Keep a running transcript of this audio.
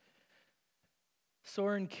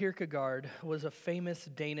Soren Kierkegaard was a famous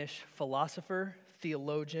Danish philosopher,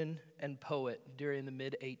 theologian, and poet during the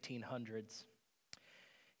mid-1800s.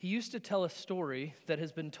 He used to tell a story that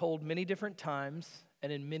has been told many different times and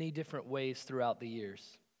in many different ways throughout the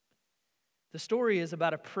years. The story is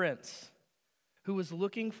about a prince who was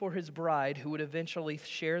looking for his bride who would eventually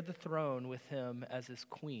share the throne with him as his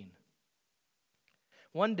queen.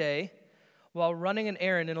 One day, while running an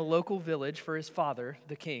errand in a local village for his father,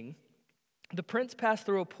 the king, the prince passed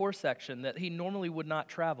through a poor section that he normally would not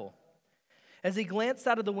travel. As he glanced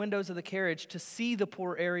out of the windows of the carriage to see the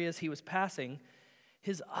poor areas he was passing,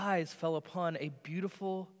 his eyes fell upon a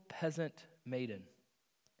beautiful peasant maiden.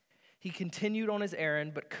 He continued on his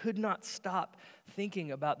errand, but could not stop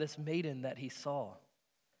thinking about this maiden that he saw.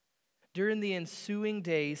 During the ensuing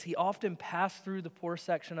days, he often passed through the poor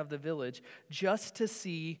section of the village just to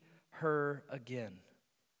see her again.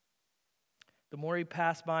 The more he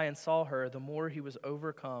passed by and saw her, the more he was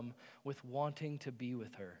overcome with wanting to be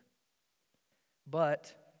with her.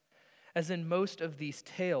 But, as in most of these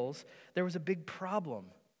tales, there was a big problem.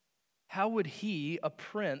 How would he, a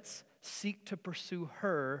prince, seek to pursue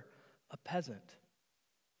her, a peasant?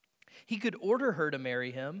 He could order her to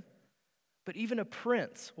marry him, but even a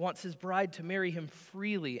prince wants his bride to marry him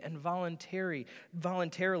freely and voluntarily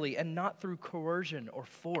and not through coercion or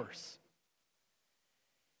force.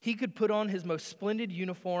 He could put on his most splendid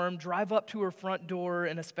uniform, drive up to her front door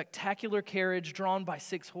in a spectacular carriage drawn by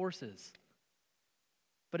 6 horses.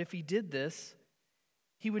 But if he did this,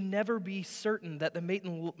 he would never be certain that the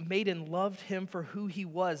maiden loved him for who he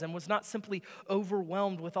was and was not simply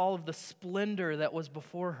overwhelmed with all of the splendor that was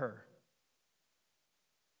before her.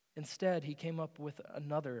 Instead, he came up with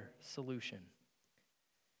another solution.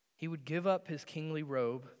 He would give up his kingly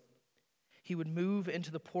robe. He would move into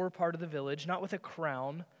the poor part of the village, not with a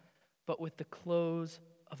crown, but with the clothes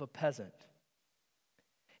of a peasant.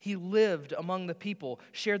 He lived among the people,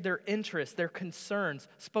 shared their interests, their concerns,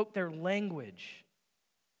 spoke their language.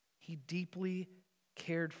 He deeply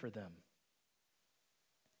cared for them.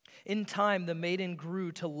 In time, the maiden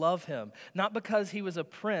grew to love him, not because he was a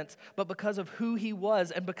prince, but because of who he was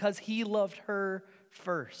and because he loved her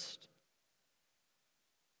first.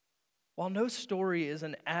 While no story is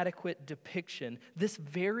an adequate depiction, this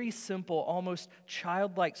very simple, almost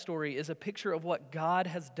childlike story is a picture of what God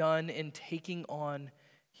has done in taking on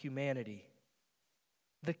humanity.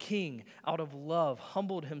 The king, out of love,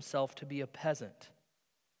 humbled himself to be a peasant.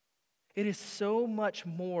 It is so much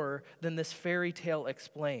more than this fairy tale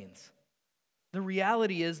explains. The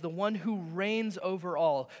reality is the one who reigns over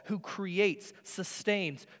all, who creates,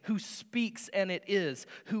 sustains, who speaks and it is,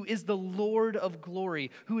 who is the Lord of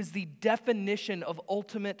glory, who is the definition of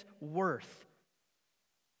ultimate worth,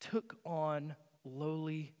 took on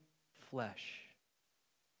lowly flesh.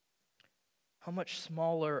 How much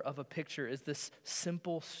smaller of a picture is this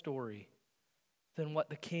simple story than what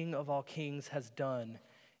the King of all kings has done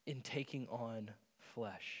in taking on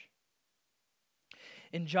flesh?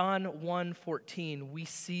 In John 1:14, we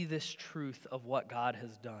see this truth of what God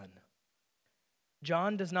has done.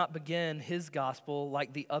 John does not begin his gospel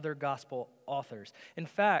like the other gospel authors. In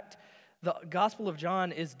fact, the Gospel of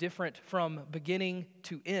John is different from beginning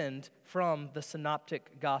to end from the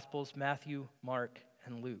synoptic gospels, Matthew, Mark,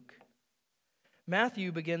 and Luke.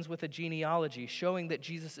 Matthew begins with a genealogy showing that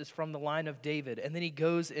Jesus is from the line of David, and then he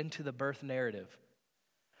goes into the birth narrative.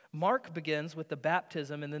 Mark begins with the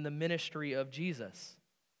baptism and then the ministry of Jesus.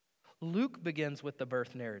 Luke begins with the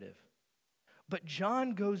birth narrative. But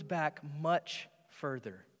John goes back much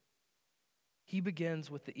further. He begins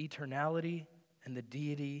with the eternality and the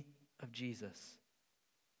deity of Jesus.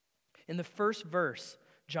 In the first verse,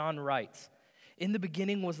 John writes, "In the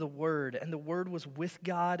beginning was the Word, and the Word was with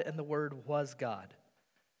God, and the Word was God."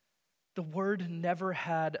 The Word never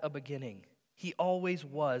had a beginning. He always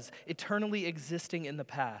was, eternally existing in the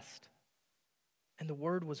past. And the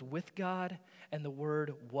Word was with God, and the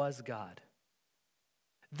Word was God.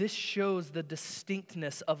 This shows the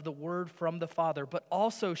distinctness of the Word from the Father, but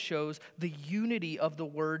also shows the unity of the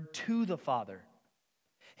Word to the Father.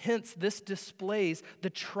 Hence, this displays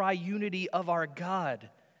the triunity of our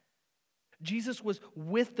God. Jesus was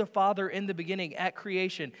with the Father in the beginning at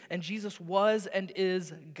creation, and Jesus was and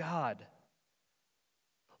is God.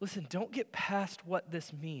 Listen, don't get past what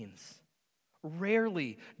this means.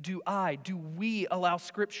 Rarely do we allow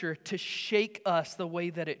Scripture to shake us the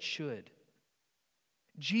way that it should.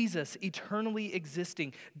 Jesus, eternally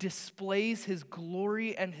existing, displays his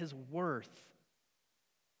glory and his worth.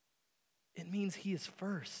 It means he is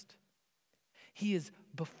first. He is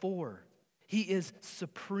before. He is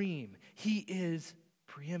supreme. He is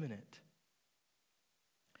preeminent.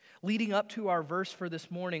 Leading up to our verse for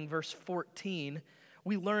this morning, verse 14,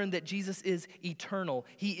 we learn that Jesus is eternal.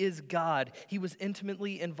 He is God. He was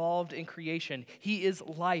intimately involved in creation. He is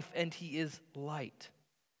life and he is light.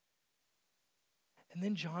 And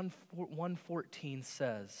then John 1:14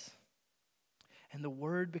 says, "And the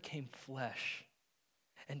Word became flesh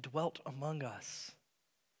and dwelt among us.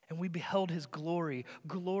 And we beheld his glory,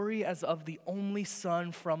 glory as of the only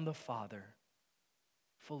Son from the Father,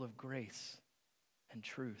 full of grace and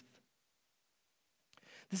truth."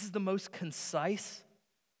 This is the most concise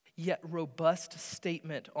yet robust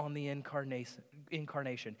statement on the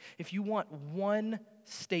incarnation. If you want one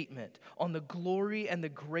statement on the glory and the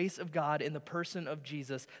grace of God in the person of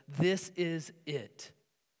Jesus, this is it.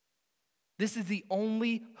 This is the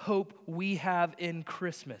only hope we have in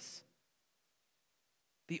Christmas.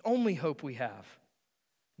 The only hope we have.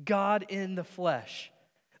 God in the flesh,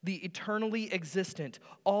 the eternally existent,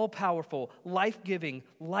 all-powerful, life-giving,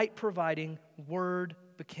 light-providing Word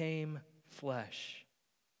became flesh.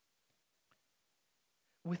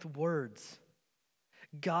 With words,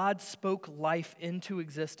 God spoke life into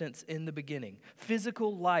existence in the beginning.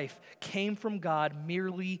 Physical life came from God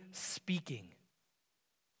merely speaking.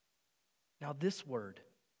 Now this Word,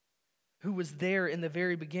 who was there in the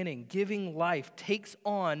very beginning, giving life, takes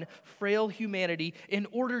on frail humanity in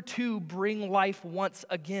order to bring life once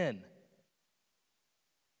again.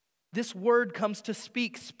 This Word comes to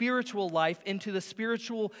speak spiritual life into the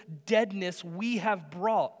spiritual deadness we have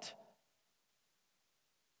brought.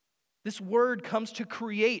 This Word comes to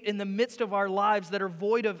create in the midst of our lives that are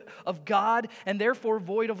void of God and therefore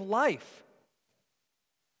void of life.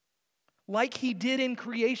 Like he did in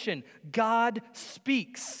creation, God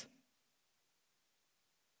speaks.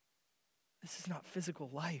 This is not physical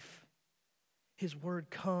life. His Word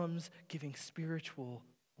comes giving spiritual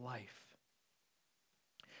life.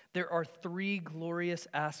 There are three glorious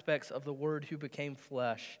aspects of the Word who became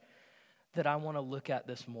flesh that I want to look at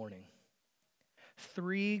this morning.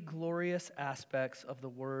 Three glorious aspects of the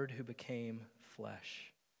Word who became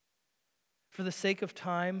flesh. For the sake of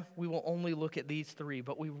time, we will only look at these three,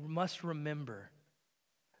 but we must remember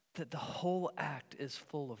that the whole act is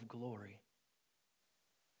full of glory.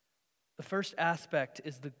 The first aspect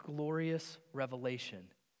is the glorious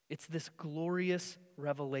revelation. It's this glorious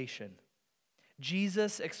revelation.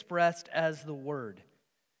 Jesus expressed as the Word.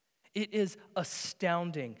 It is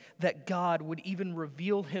astounding that God would even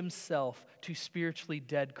reveal himself to spiritually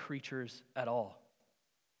dead creatures at all.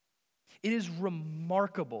 It is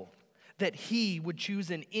remarkable that he would choose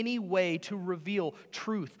in any way to reveal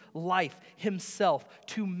truth, life, himself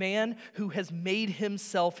to man who has made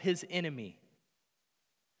himself his enemy.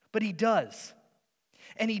 But he does.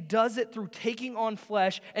 And he does it through taking on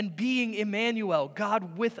flesh and being Emmanuel,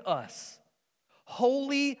 God with us.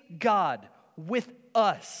 Holy God with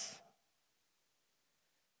us.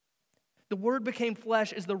 The Word became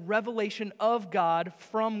flesh is the revelation of God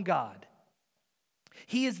from God.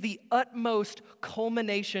 He is the utmost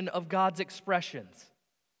culmination of God's expressions.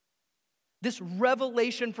 This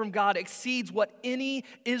revelation from God exceeds what any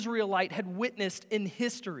Israelite had witnessed in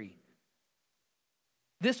history.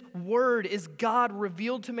 This Word is God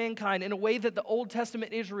revealed to mankind in a way that the Old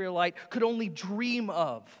Testament Israelite could only dream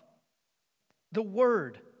of. The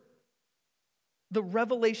Word, the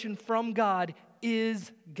revelation from God,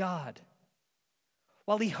 is God.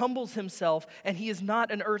 While he humbles himself and he is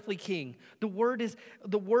not an earthly king, the word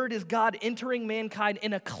is God entering mankind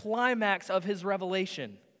in a climax of his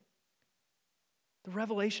revelation. The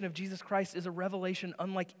revelation of Jesus Christ is a revelation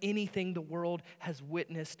unlike anything the world has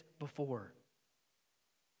witnessed before.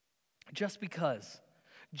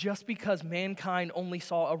 Just because mankind only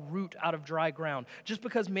saw a root out of dry ground, just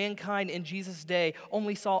because mankind in Jesus' day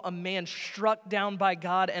only saw a man struck down by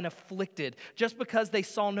God and afflicted, just because they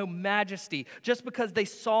saw no majesty, just because they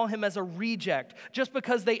saw him as a reject, just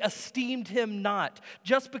because they esteemed him not,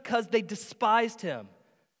 just because they despised him,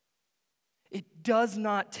 it does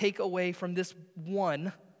not take away from this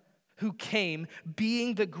one who came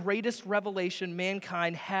being the greatest revelation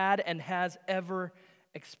mankind had and has ever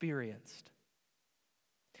experienced.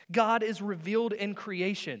 God is revealed in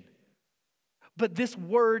creation, but this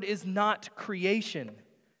Word is not creation.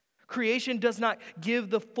 Creation does not give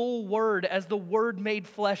the full Word as the Word made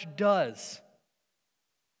flesh does.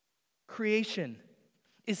 Creation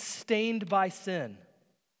is stained by sin.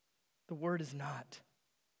 The Word is not.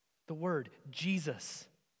 The Word, Jesus,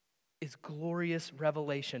 is glorious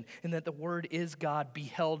revelation in that the Word is God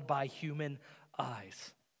beheld by human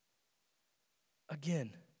eyes.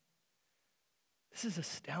 Again, this is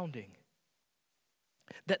astounding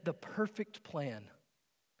that the perfect plan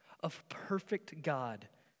of perfect God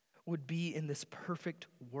would be in this perfect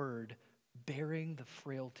word bearing the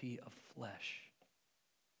frailty of flesh.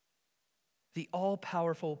 The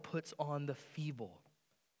all-powerful puts on the feeble,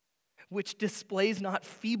 which displays not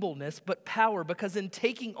feebleness but power, because in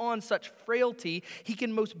taking on such frailty, he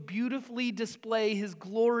can most beautifully display his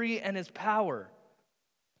glory and his power.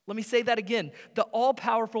 Let me say that again. The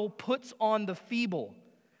all-powerful puts on the feeble,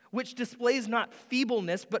 which displays not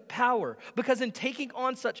feebleness but power, because in taking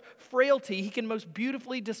on such frailty, he can most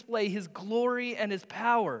beautifully display his glory and his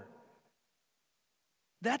power.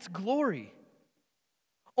 That's glory.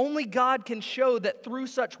 Only God can show that through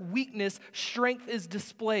such weakness, strength is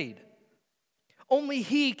displayed. Only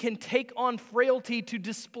He can take on frailty to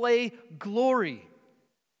display glory.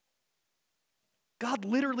 God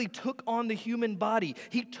literally took on the human body.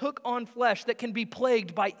 He took on flesh that can be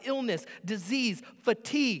plagued by illness, disease,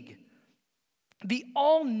 fatigue. The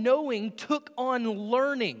all-knowing took on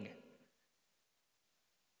learning.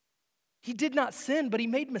 He did not sin, but He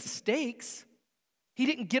made mistakes. He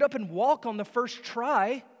didn't get up and walk on the first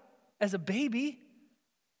try as a baby.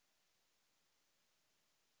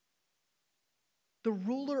 The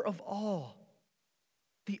ruler of all,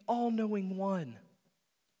 the all-knowing one,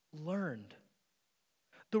 learned.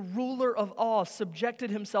 The ruler of all subjected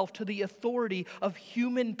himself to the authority of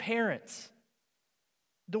human parents.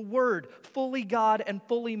 The Word, fully God and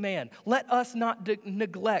fully man. Let us not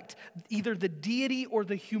neglect either the deity or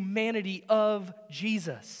the humanity of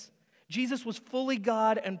Jesus. Jesus was fully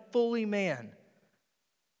God and fully man.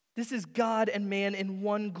 This is God and man in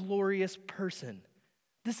one glorious person.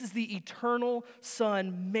 This is the eternal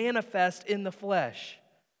Son manifest in the flesh.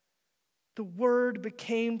 The Word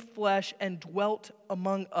became flesh and dwelt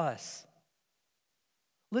among us.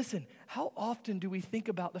 Listen, how often do we think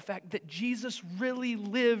about the fact that Jesus really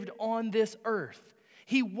lived on this earth?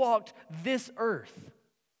 He walked this earth.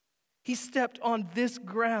 He stepped on this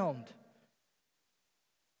ground.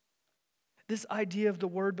 This idea of the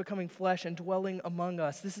Word becoming flesh and dwelling among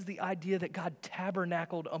us, this is the idea that God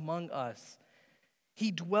tabernacled among us. He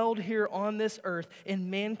dwelled here on this earth in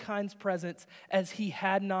mankind's presence as He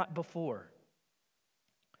had not before.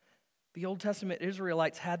 The Old Testament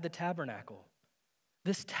Israelites had the tabernacle.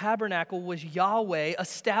 This tabernacle was Yahweh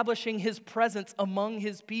establishing His presence among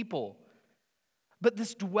His people. But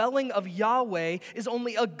this dwelling of Yahweh is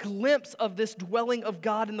only a glimpse of this dwelling of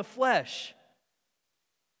God in the flesh.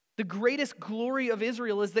 The greatest glory of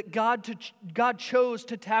Israel is that God chose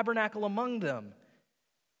to tabernacle among them.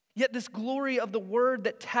 Yet this glory of the Word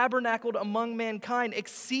that tabernacled among mankind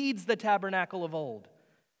exceeds the tabernacle of old.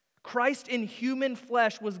 Christ in human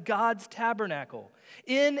flesh was God's tabernacle.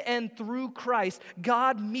 In and through Christ,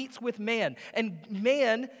 God meets with man, and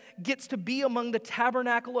man gets to be among the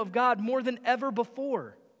tabernacle of God more than ever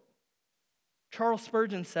before. Charles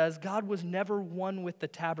Spurgeon says, God was never one with the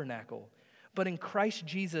tabernacle, but in Christ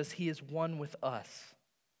Jesus, He is one with us.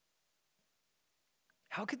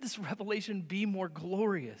 How could this revelation be more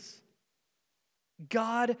glorious?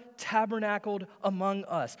 God tabernacled among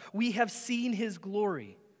us. We have seen His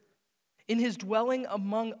glory. In His dwelling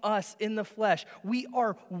among us in the flesh, we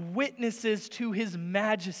are witnesses to His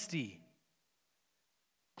majesty.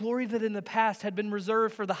 Glory that in the past had been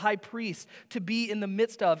reserved for the high priest to be in the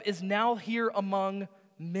midst of is now here among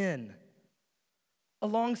men,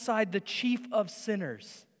 alongside the chief of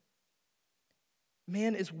sinners.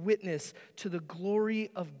 Man is witness to the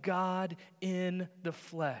glory of God in the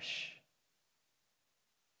flesh.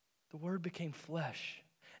 The Word became flesh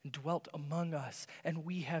and dwelt among us, and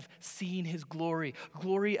we have seen His glory,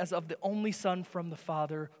 glory as of the only Son from the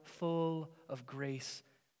Father, full of grace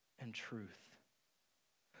and truth.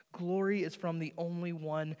 Glory is from the only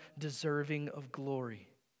one deserving of glory.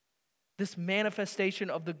 This manifestation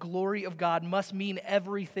of the glory of God must mean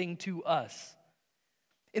everything to us.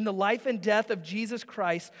 In the life and death of Jesus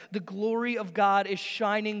Christ, the glory of God is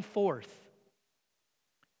shining forth.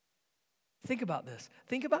 Think about this.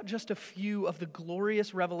 Think about just a few of the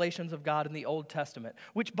glorious revelations of God in the Old Testament,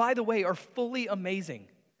 which, by the way, are fully amazing.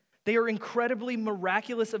 They are incredibly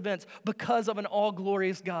miraculous events because of an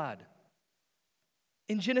all-glorious God.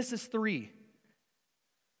 In Genesis 3,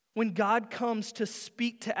 when God comes to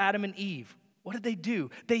speak to Adam and Eve, what did they do?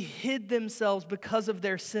 They hid themselves because of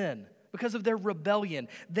their sin, because of their rebellion.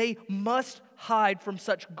 They must hide from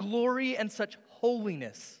such glory and such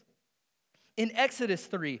holiness. In Exodus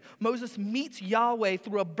 3, Moses meets Yahweh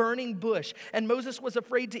through a burning bush, and Moses was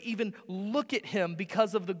afraid to even look at Him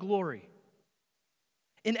because of the glory.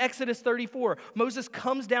 In Exodus 34, Moses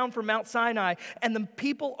comes down from Mount Sinai, and the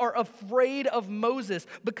people are afraid of Moses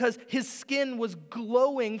because his skin was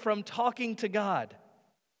glowing from talking to God.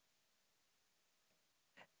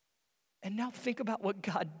 And now think about what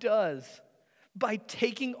God does by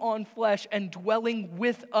taking on flesh and dwelling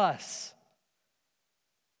with us.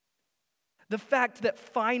 The fact that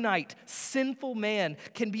finite, sinful man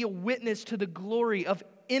can be a witness to the glory of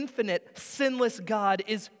infinite, sinless God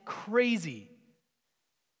is crazy.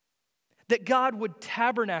 That God would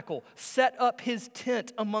tabernacle, set up his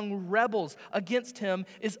tent among rebels against him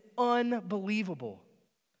is unbelievable.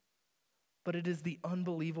 But it is the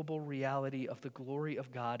unbelievable reality of the glory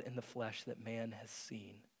of God in the flesh that man has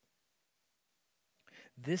seen.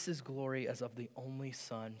 This is glory as of the only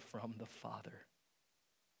Son from the Father.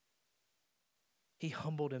 He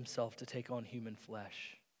humbled himself to take on human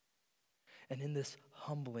flesh. And in this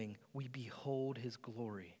humbling, we behold his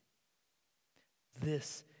glory.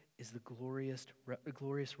 This is the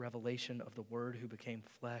glorious revelation of the Word who became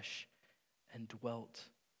flesh and dwelt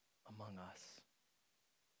among us.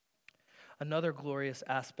 Another glorious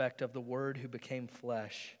aspect of the Word who became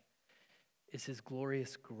flesh is his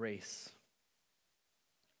glorious grace.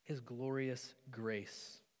 His glorious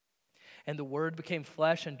grace. And the Word became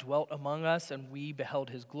flesh and dwelt among us, and we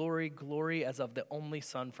beheld his glory, glory as of the only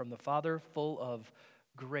Son from the Father, full of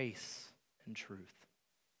grace and truth.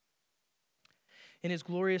 In his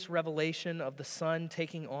glorious revelation of the Son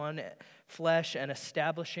taking on flesh and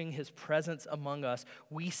establishing his presence among us,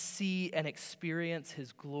 we see and experience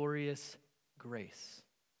his glorious grace.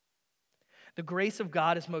 The grace of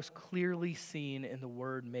God is most clearly seen in the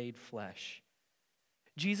Word made flesh.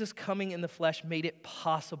 Jesus coming in the flesh made it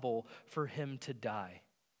possible for him to die.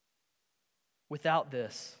 Without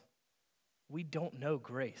this, we don't know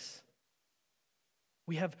grace.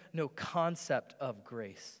 We have no concept of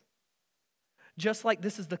grace. Just like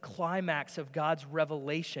this is the climax of God's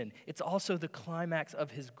revelation, it's also the climax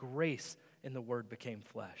of his grace in the Word became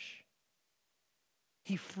flesh.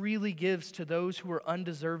 He freely gives to those who are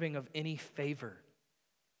undeserving of any favor.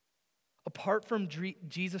 Apart from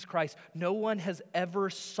Jesus Christ, no one has ever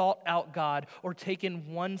sought out God or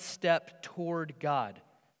taken one step toward God.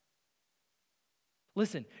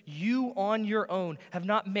 Listen, you on your own have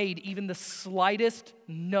not made even the slightest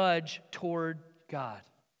nudge toward God.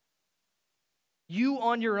 You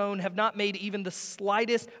on your own have not made even the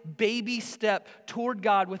slightest baby step toward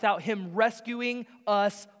God without him rescuing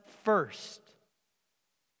us first.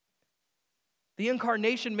 The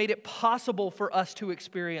incarnation made it possible for us to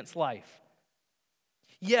experience life.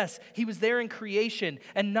 Yes, he was there in creation,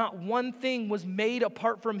 and not one thing was made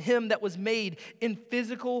apart from him that was made in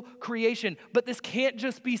physical creation. But this can't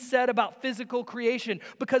just be said about physical creation,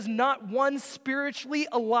 because not one spiritually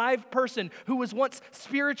alive person who was once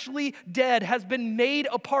spiritually dead has been made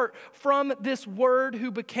apart from this Word who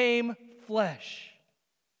became flesh.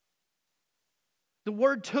 The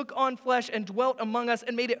Word took on flesh and dwelt among us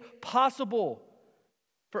and made it possible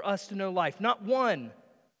for us to know life. Not one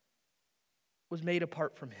was made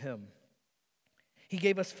apart from him. He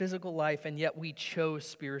gave us physical life, and yet we chose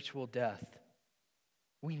spiritual death.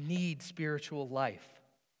 We need spiritual life.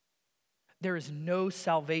 There is no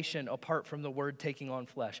salvation apart from the Word taking on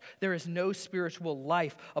flesh. There is no spiritual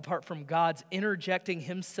life apart from God's interjecting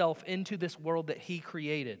himself into this world that he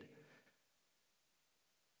created.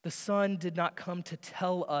 The Son did not come to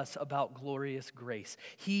tell us about glorious grace.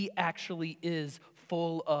 He actually is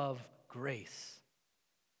full of grace.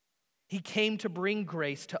 He came to bring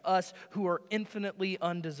grace to us who are infinitely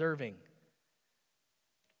undeserving.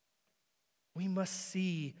 We must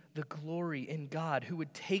see the glory in God who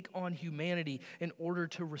would take on humanity in order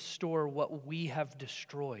to restore what we have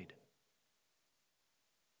destroyed.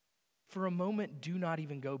 For a moment, do not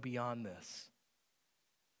even go beyond this.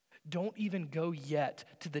 Don't even go yet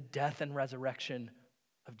to the death and resurrection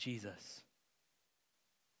of Jesus.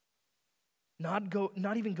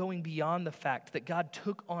 Not even going beyond the fact that God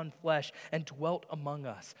took on flesh and dwelt among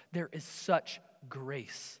us. There is such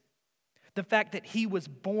grace. The fact that he was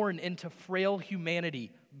born into frail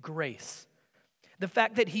humanity, grace. The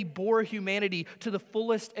fact that he bore humanity to the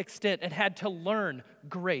fullest extent and had to learn,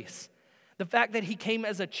 grace. The fact that he came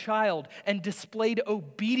as a child and displayed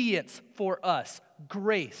obedience for us,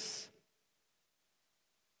 grace.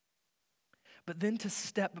 But then to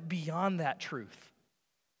step beyond that truth,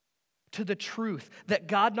 to the truth that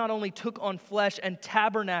God not only took on flesh and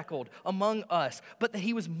tabernacled among us, but that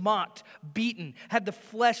he was mocked, beaten, had the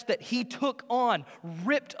flesh that he took on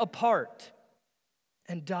ripped apart,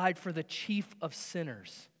 and died for the chief of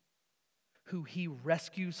sinners, who he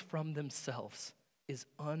rescues from themselves, is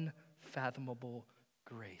unfathomable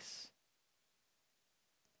grace.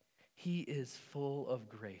 He is full of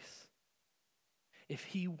grace. If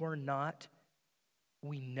he were not,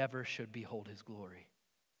 we never should behold his glory.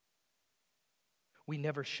 we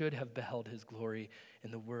never should have beheld his glory,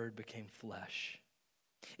 and the Word became flesh.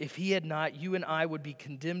 If he had not, you and I would be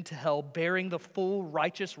condemned to hell, bearing the full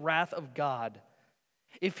righteous wrath of God.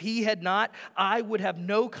 If he had not, I would have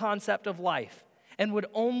no concept of life and would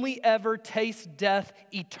only ever taste death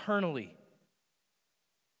eternally.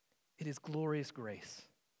 It is glorious grace.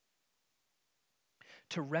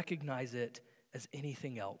 To recognize it as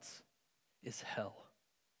anything else is hell.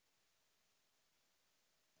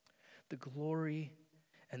 The glory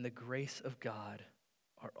and the grace of God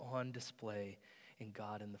are on display in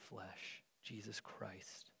God in the flesh, Jesus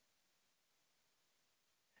Christ.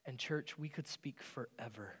 And church, we could speak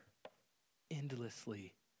forever,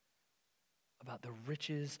 endlessly, about the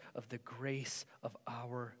riches of the grace of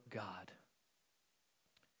our God.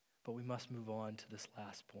 But we must move on to this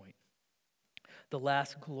last point. The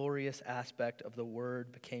last glorious aspect of the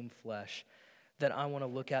Word became flesh that I want to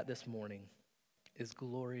look at this morning is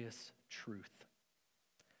glorious truth.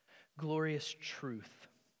 Glorious truth.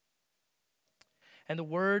 And the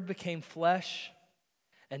Word became flesh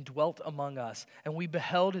and dwelt among us, and we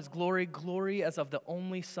beheld his glory, glory as of the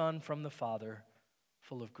only Son from the Father,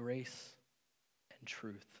 full of grace and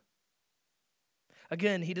truth.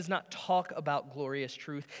 Again, he does not talk about glorious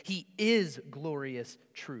truth. He is glorious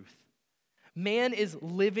truth. Man is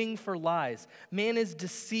living for lies. Man is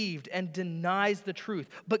deceived and denies the truth.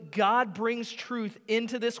 But God brings truth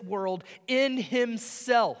into this world in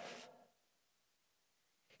himself.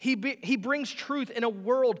 He brings truth in a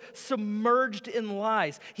world submerged in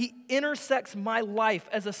lies. He intersects my life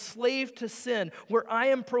as a slave to sin, where I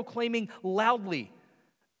am proclaiming loudly,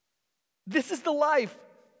 this is the life.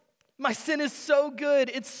 My sin is so good.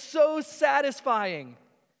 It's so satisfying.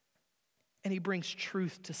 And he brings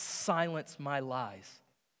truth to silence my lies.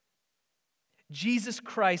 Jesus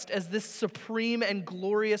Christ, as this supreme and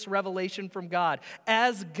glorious revelation from God,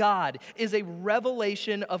 as God, is a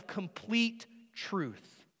revelation of complete truth.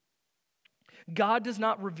 God does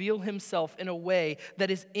not reveal himself in a way that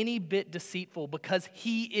is any bit deceitful because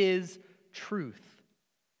he is truth.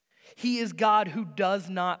 He is God who does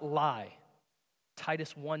not lie.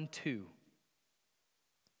 Titus 1:2.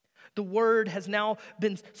 The word has now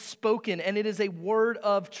been spoken, and it is a word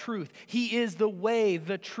of truth. He is the way,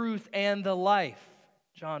 the truth, and the life.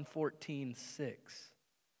 John 14:6.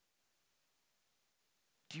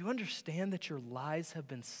 Do you understand that your lies have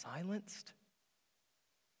been silenced?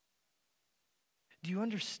 Do you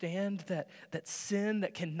understand that sin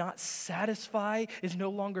that cannot satisfy is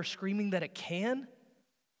no longer screaming that it can?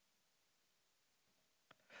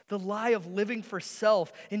 The lie of living for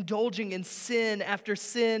self, indulging in sin after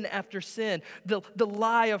sin after sin. The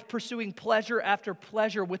lie of pursuing pleasure after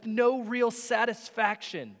pleasure with no real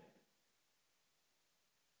satisfaction.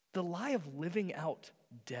 The lie of living out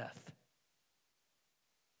death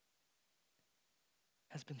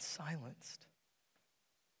has been silenced.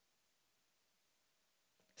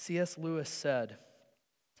 C.S. Lewis said,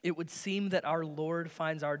 "It would seem that our Lord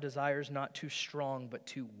finds our desires not too strong, but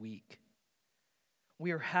too weak. We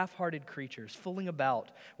are half-hearted creatures, fooling about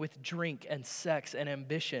with drink and sex and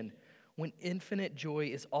ambition when infinite joy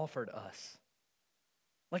is offered us.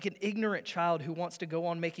 Like an ignorant child who wants to go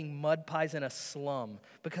on making mud pies in a slum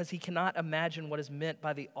because he cannot imagine what is meant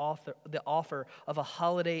by the offer of a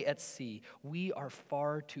holiday at sea, we are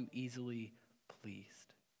far too easily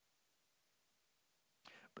pleased."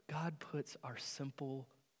 But God puts our simple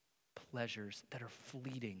pleasures that are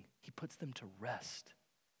fleeting, he puts them to rest.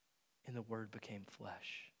 And the Word became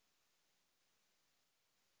flesh.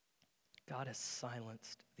 God has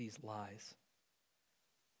silenced these lies.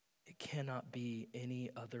 It cannot be any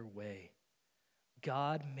other way.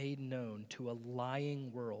 God made known to a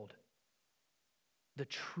lying world the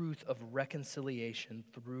truth of reconciliation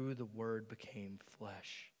through the Word became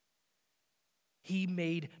flesh. He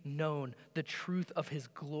made known the truth of his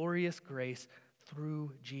glorious grace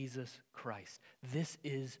through Jesus Christ. This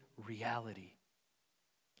is reality.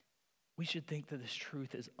 We should think that this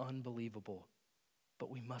truth is unbelievable,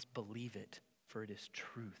 but we must believe it, for it is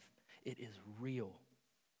truth. It is real.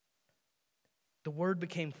 The Word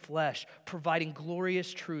became flesh, providing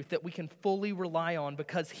glorious truth that we can fully rely on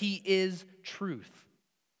because he is truth.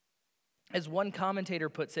 As one commentator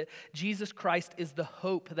puts it, Jesus Christ is the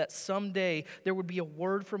hope that someday there would be a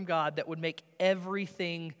word from God that would make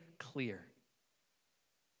everything clear.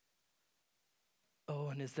 Oh,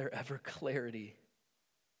 and is there ever clarity?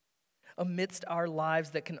 Amidst our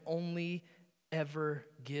lives that can only ever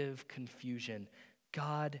give confusion,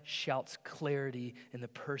 God shouts clarity in the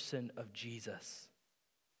person of Jesus.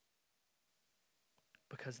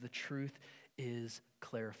 Because the truth is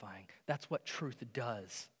clarifying. That's what truth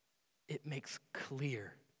does. It makes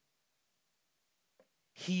clear.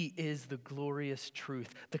 He is the glorious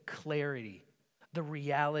truth, the clarity, the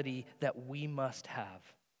reality that we must have.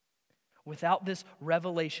 Without this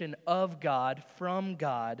revelation of God, from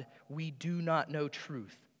God, we do not know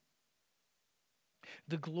truth.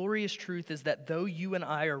 The glorious truth is that though you and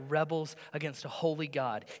I are rebels against a holy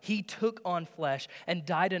God, He took on flesh and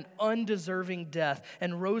died an undeserving death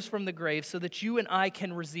and rose from the grave so that you and I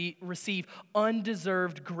can receive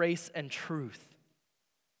undeserved grace and truth.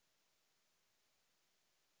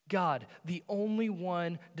 God, the only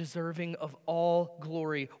one deserving of all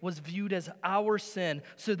glory, was viewed as our sin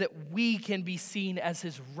so that we can be seen as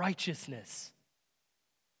His righteousness.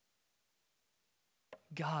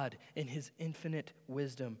 God, in His infinite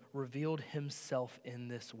wisdom, revealed Himself in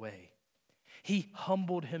this way. He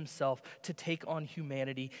humbled Himself to take on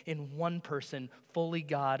humanity in one person, fully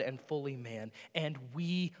God and fully man, and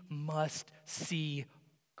we must see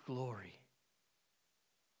glory.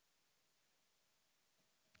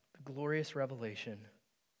 The glorious revelation,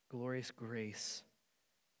 glorious grace,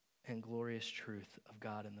 and glorious truth of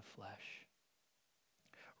God in the flesh.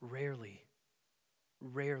 Rarely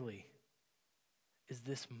is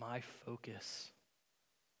this my focus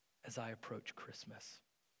as I approach Christmas.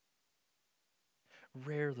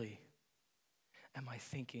 Rarely am I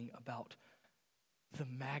thinking about the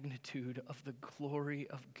magnitude of the glory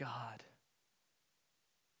of God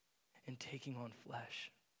in taking on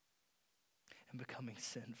flesh and becoming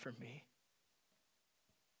sin for me.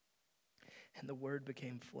 And the Word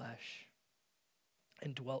became flesh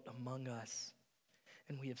and dwelt among us,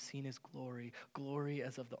 and we have seen His glory, glory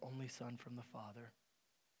as of the only Son from the Father,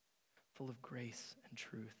 full of grace and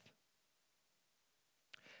truth.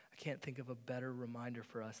 I can't think of a better reminder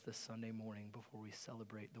for us this Sunday morning before we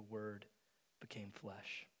celebrate the Word became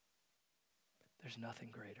flesh. There's nothing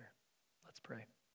greater. Let's pray.